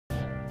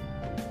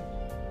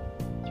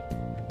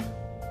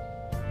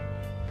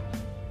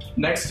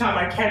Next time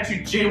I catch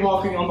you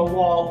jaywalking on the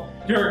wall,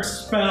 you're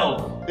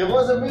expelled. It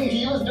wasn't me,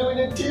 he was doing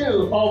it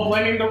too. Oh,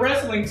 blaming the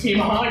wrestling team,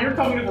 huh? You're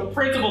coming to the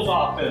principal's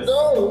office.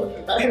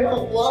 No, I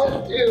don't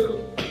want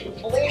to.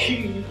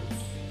 Please.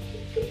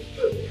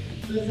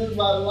 This is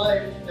my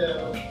life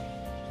now.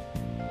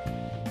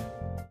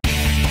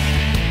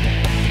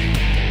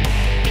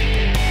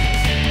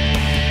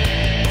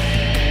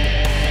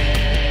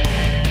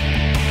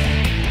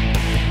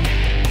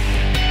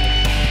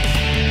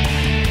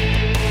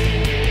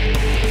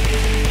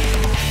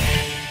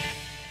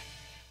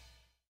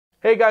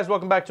 Hey guys,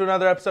 welcome back to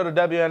another episode of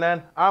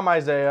WNN. I'm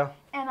Isaiah.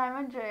 And I'm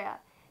Andrea.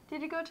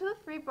 Did you go to the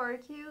free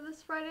barbecue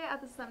this Friday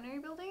at the seminary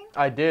building?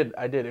 I did.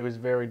 It was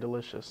very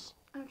delicious.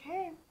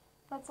 Okay,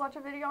 let's watch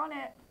a video on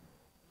it.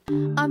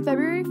 On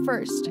February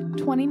 1st,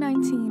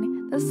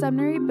 2019, the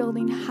seminary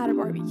building had a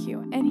barbecue,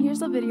 and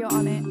here's a video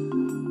on it.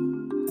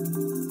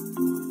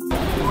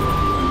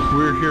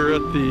 We're here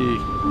at the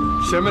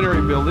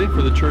seminary building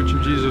for the Church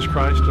of Jesus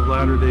Christ of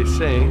Latter-day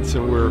Saints,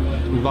 and we're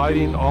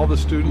inviting all the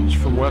students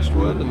from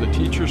Westwood and the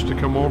teachers to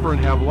come over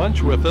and have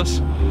lunch with us.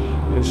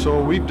 And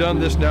so we've done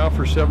this now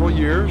for several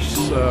years.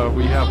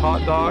 We have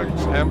hot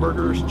dogs,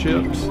 hamburgers,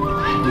 chips,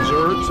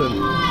 desserts, and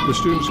the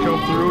students come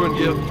through and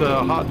get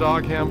a hot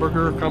dog,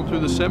 hamburger, come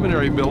through the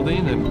seminary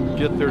building and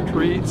get their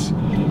treats.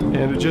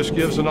 And it just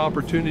gives an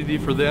opportunity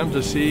for them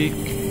to see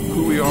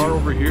who we are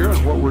over here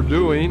and what we're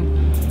doing,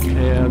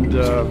 and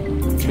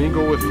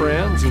mingle with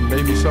friends and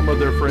maybe some of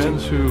their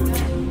friends who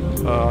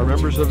are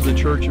members of the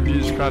Church of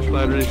Jesus Christ of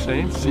Latter-day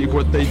Saints, see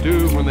what they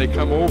do when they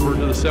come over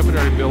to the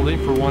seminary building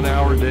for 1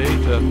 hour a day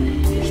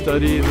to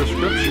study the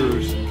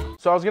scriptures.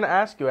 So I was going to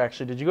ask you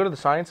actually, did you go to the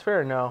science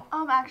fair or no?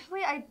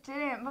 Actually I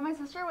didn't, but my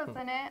sister was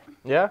in it.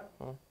 Yeah?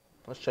 Well,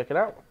 let's check it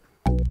out.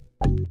 The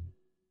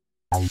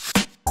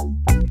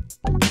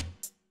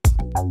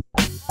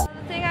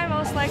thing I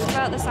most liked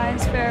about the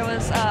science fair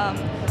was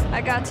I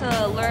got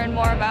to learn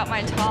more about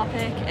my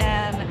topic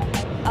and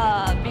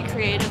be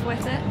creative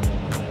with it.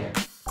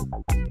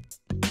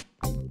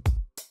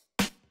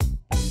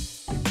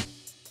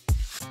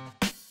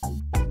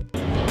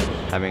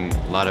 Having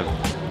a lot of,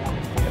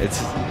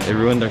 it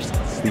ruined our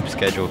sleep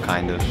schedule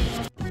kind of.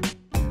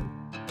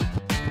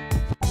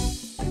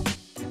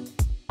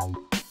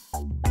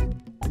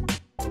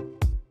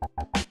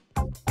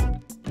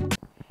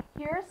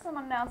 Here are some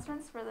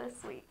announcements for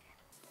this week.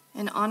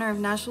 In honor of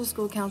National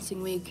School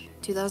Counseling Week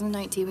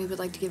 2019, we would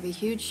like to give a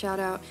huge shout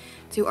out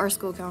to our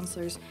school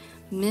counselors,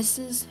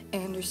 Mrs.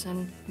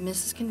 Anderson,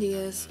 Mrs.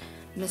 Candias,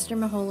 Mr.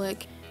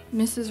 Maholick,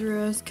 Mrs.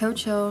 Ruiz,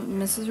 Coach Hill,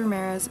 Mrs.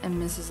 Ramirez, and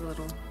Mrs.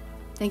 Little.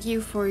 Thank you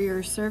for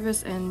your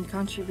service and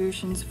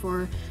contributions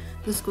for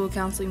the school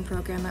counseling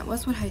program at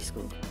Westwood High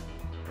School.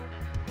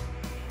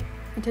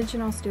 Attention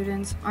all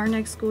students, our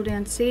next school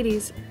dance,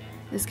 Sadie's,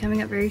 is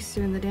coming up very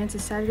soon. The dance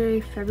is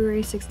Saturday,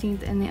 February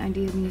 16th in the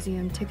Idea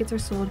Museum. Tickets are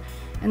sold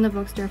in the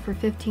bookstore for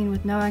 $15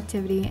 with no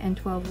activity and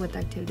 $12 with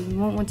activity. You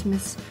won't want to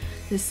miss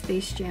this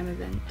Space Jam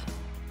event.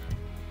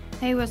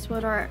 Hey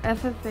Westwood, our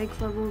FFA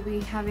club will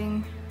be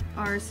having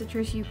our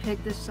citrus you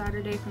pick this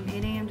Saturday from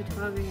 8 a.m. to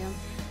 12 a.m.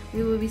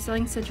 We will be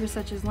selling citrus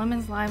such as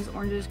lemons, limes,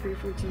 oranges,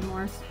 grapefruits, and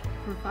more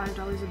for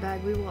 $5 a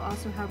bag. We will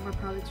also have more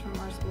products from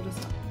our school to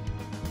sell.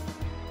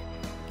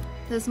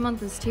 This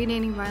month is Teen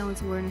Dating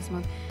Violence Awareness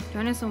Month.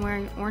 Join us on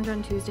Wearing Orange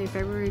on Tuesday,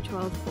 February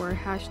 12th for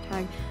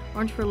hashtag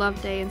Orange for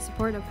Love Day in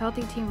support of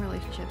healthy teen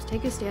relationships.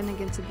 Take a stand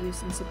against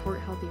abuse and support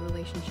healthy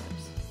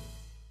relationships.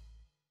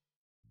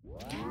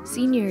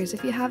 Seniors,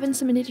 if you haven't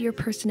submitted your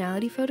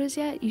personality photos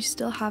yet, you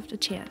still have a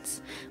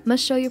chance.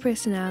 Must show your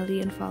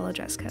personality and follow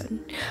dress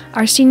code.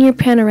 Our senior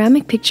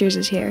panoramic pictures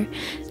is here.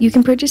 You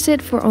can purchase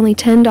it for only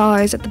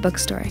 $10 at the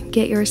bookstore.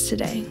 Get yours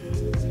today.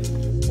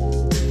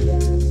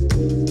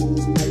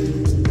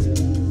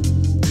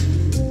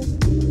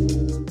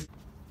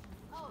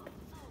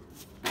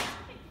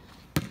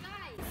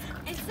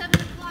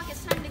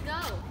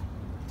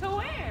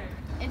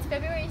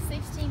 February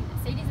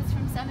 16th. Sadie's is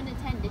from 7 to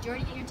 10. Did you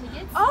already get your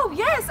tickets? Oh,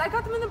 yes. I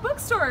got them in the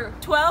bookstore.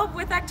 12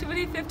 with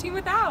activity, 15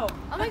 without.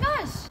 Oh my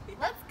gosh.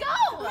 Let's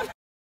go.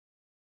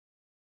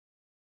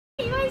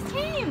 You guys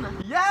came.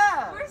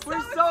 Yeah.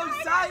 We're so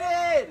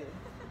excited.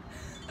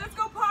 Let's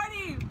go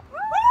party.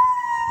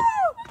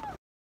 Woo!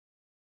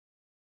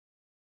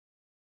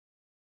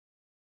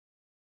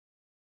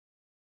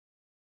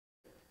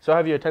 So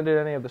have you attended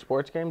any of the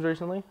sports games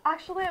recently?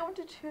 Actually, I went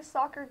to 2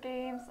 soccer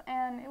games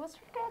and it was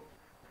pretty good.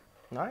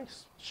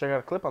 Nice. Let's check out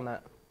a clip on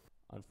that.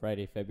 On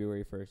Friday,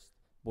 February 1st,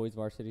 boys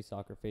varsity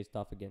soccer faced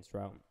off against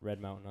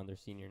Red Mountain on their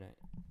senior night.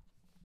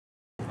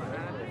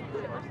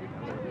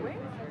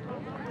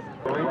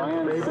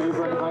 Ryan's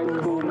favorite high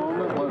school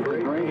moment was the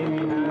great game he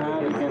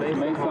had against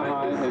Mesa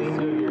High his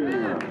senior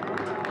year.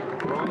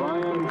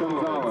 Ryan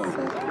Gonzalez.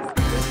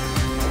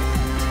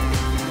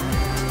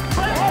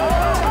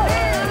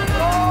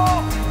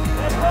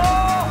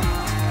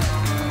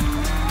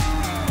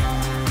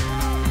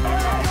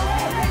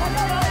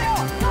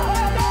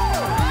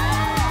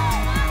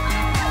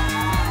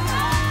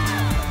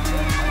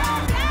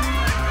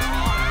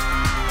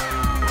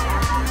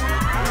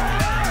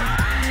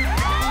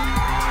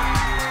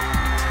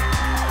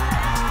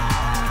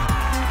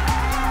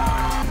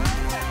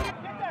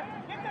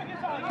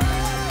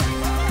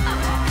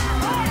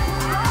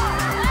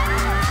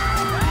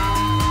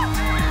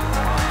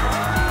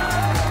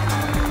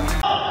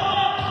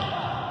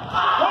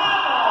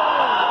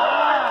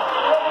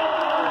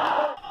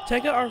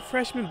 Check out our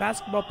freshman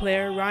basketball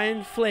player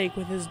Ryan Flake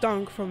with his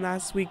dunk from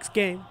last week's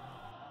game.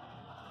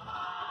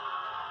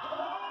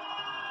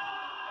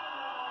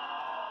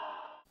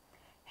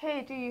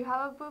 Hey, do you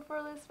have a boo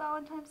for this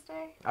Valentine's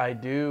Day? I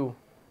do.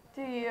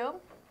 Do you?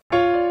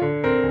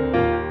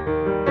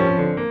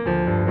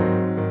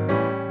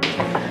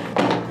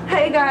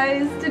 Hey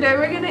guys, today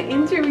we're gonna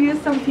interview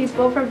some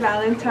people for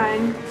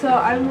Valentine. So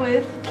I'm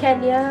with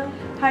Kenya.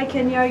 Hi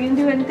Kenya, are you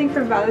gonna do anything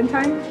for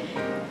Valentine?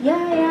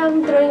 Yeah,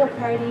 I'm throwing a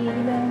party, you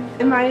know.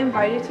 Am I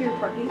invited to your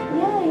party?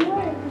 Yeah, you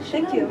are.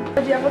 Thank you.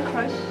 Do you have a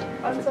crush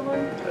on someone?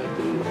 I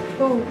do.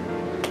 Who?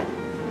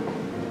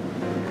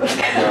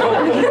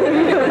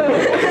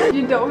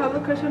 You don't have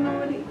a crush on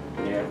nobody?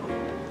 Yeah.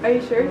 Are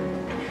you sure?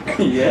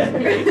 Yeah.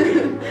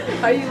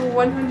 Are you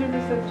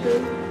 100%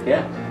 sure?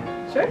 Yeah.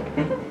 Sure?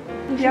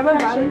 Do you have a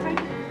Valentine?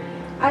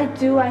 I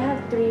do. I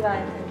have 3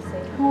 Valentine's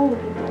Day. Who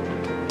people?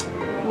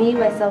 Me,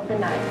 myself,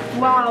 and I.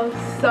 Wow,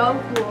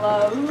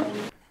 self-love.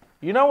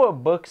 You know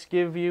what books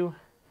give you?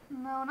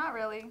 No, not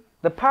really.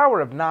 The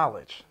power of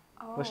knowledge.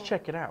 Let's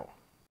check it out.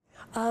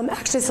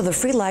 Actually, so the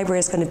free library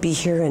is going to be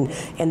here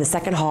in the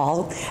second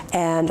hall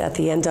and at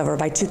the end of, or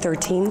by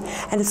 2:13.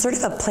 And it's sort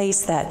of a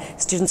place that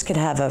students can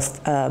have a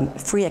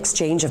free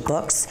exchange of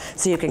books.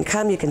 So you can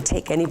come, you can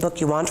take any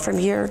book you want from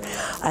here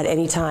at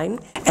any time.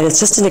 And it's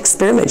just an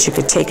experiment. You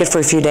could take it for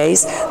a few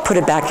days, put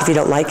it back if you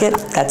don't like it,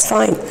 that's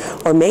fine.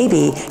 Or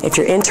maybe if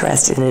you're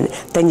interested in it,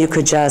 then you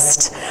could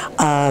just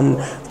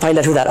find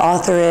out who that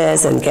author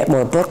is and get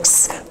more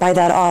books by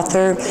that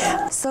author.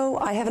 So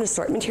I have an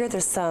assortment here.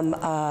 There's some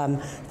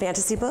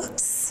fantasy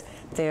books.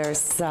 There's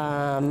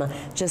some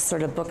just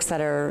sort of books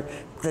that are,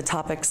 the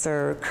topics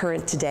are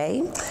current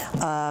today.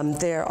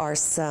 There are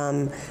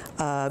some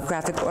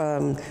graphic,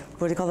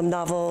 what do you call them,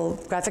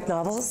 graphic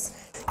novels.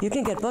 You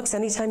can get books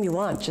anytime you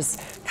want. Just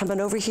come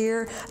on over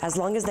here as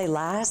long as they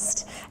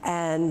last.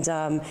 And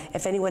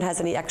if anyone has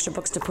any extra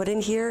books to put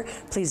in here,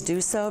 please do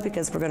so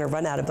because we're going to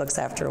run out of books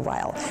after a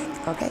while.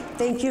 Okay,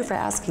 thank you for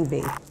asking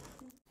me.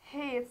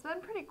 Hey, it's been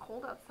pretty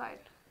cold outside.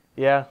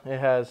 Yeah, it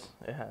has.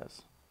 It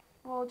has.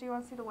 Well, do you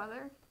want to see the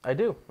weather? I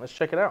do. Let's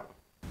check it out.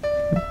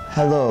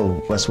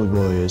 Hello, Westwood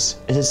Warriors.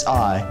 It is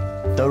I,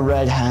 the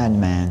Red Hand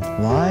Man.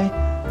 Why?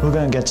 We're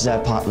gonna get to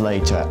that part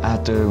later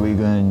after we're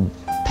gonna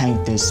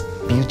paint this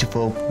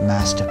beautiful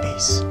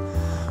masterpiece.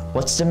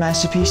 What's the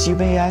masterpiece, you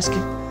may ask?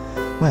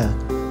 Well,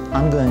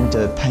 I'm going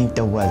to paint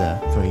the weather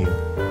for you.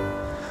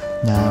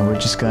 Now we're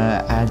just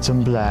gonna add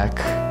some black.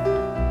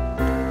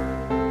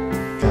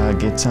 Gotta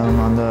get some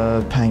on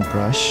the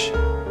paintbrush.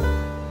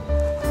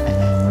 And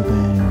then we're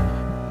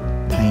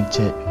gonna paint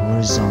it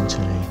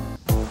horizontally.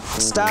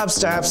 Stop.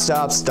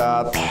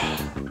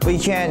 We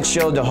can't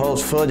show the whole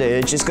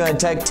footage. It's gonna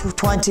take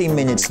 20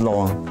 minutes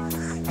long.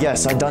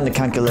 Yes, I've done the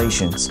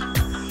calculations.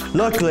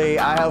 Luckily,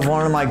 I have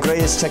one of my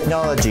greatest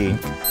technology.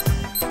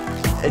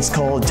 It's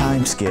called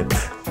time skip.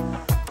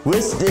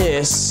 With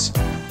this,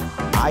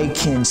 I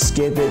can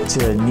skip it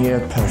to near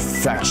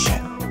perfection.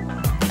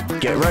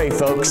 Get ready,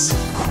 folks,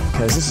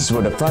 because this is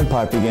where the fun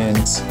part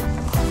begins.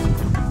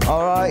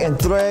 All right, in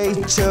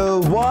 3,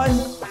 2,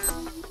 1.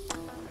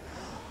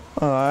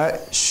 All right,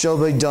 she'll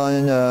be done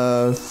in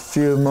a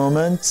few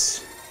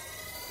moments.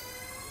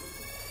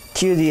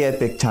 Cue the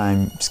epic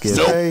time skip.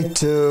 3,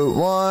 2,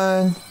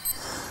 1.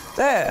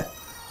 There.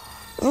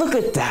 Look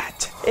at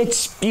that.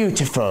 It's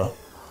beautiful.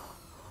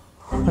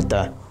 What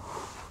the?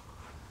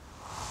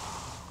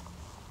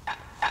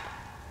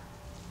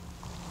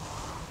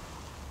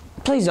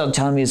 Please don't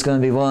tell me it's gonna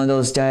be one of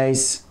those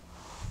days.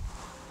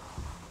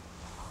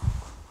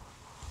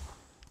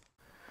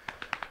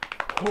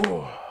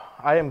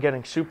 I am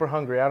getting super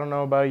hungry. I don't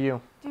know about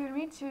you. Dude,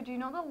 me too. Do you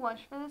know the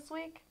lunch for this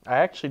week? I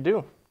actually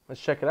do.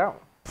 Let's check it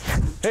out.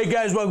 Hey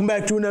guys, welcome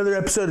back to another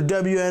episode of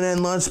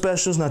WNN Lunch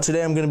Specials. Now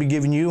today I'm going to be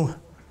giving you,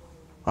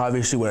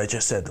 obviously what I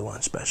just said, the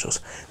lunch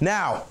specials.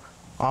 Now,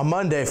 on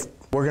Monday,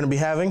 we're going to be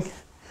having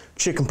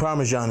chicken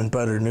parmesan and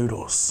butter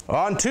noodles.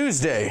 On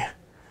Tuesday,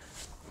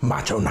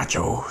 macho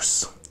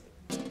nachos.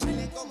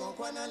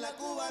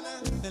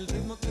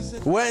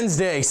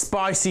 Wednesday,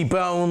 spicy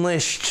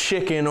boneless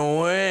chicken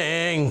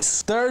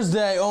wings.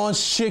 Thursday,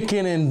 orange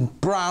chicken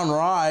and brown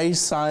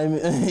rice. I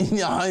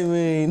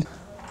mean.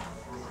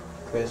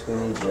 Chris, we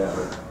need you.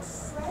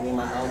 Need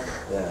my help?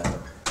 Yeah.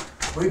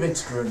 We've been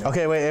screwed.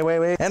 Okay,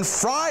 wait. And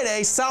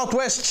Friday,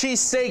 Southwest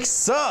cheesesteak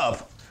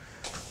sub.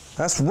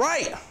 That's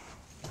right.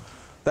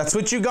 That's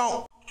what you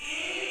gon'.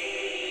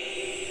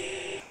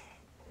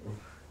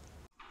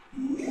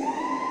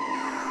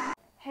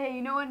 Hey,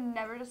 you know what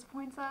never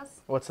disappoints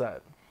us? What's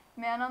that?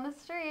 Man on the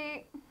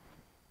street.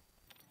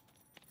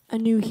 A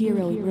new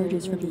hero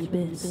emerges from the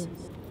abyss.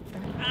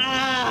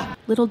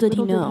 Little did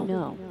he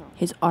know,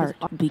 his art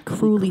would be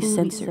cruelly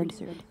censored,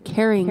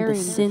 carrying the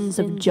sins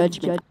of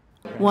judgment,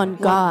 one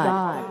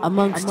God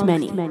amongst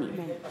many.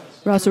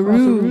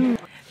 Rasaru.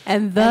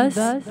 And thus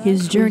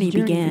his journey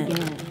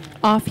began.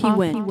 Off he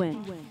went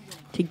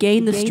to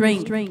gain the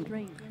strength,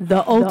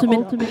 the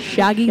ultimate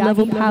Shaggy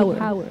level power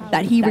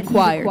that he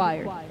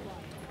required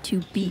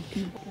to beat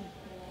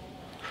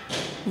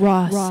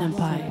Ra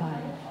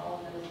Senpai.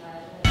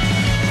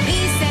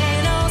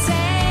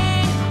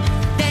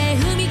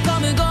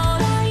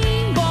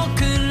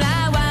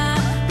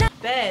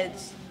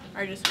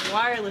 are just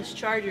wireless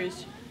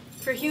chargers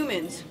for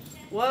humans.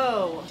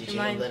 Whoa. Did you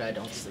know that I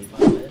don't sleep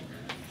on bed?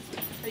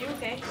 Are you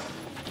okay?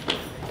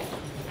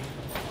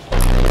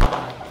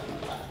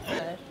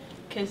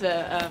 Because,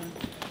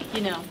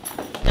 you know,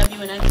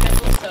 WNN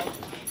schedule, so.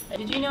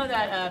 Did you know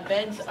that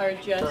beds are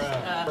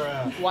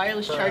just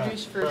wireless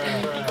chargers for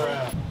human people?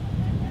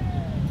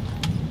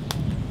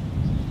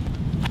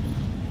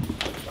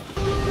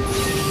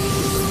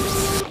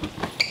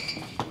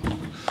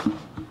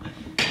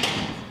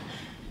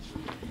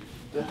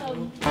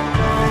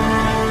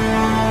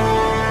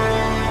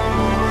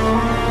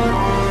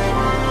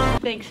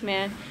 Thanks,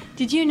 man.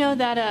 Did you know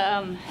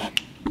that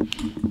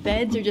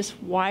beds are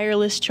just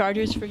wireless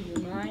chargers for your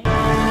mind?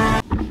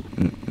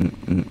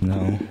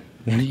 No.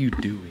 What are you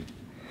doing?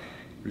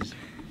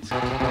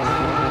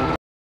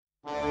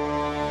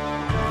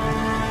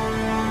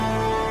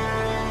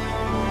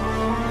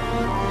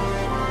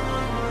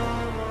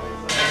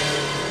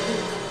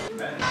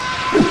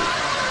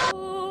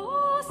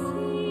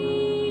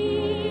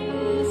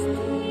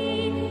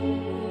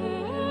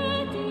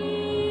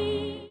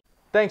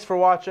 Thanks for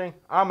watching.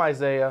 I'm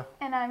Isaiah.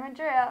 And I'm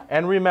Andrea.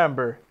 And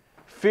remember,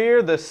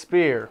 fear the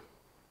spear.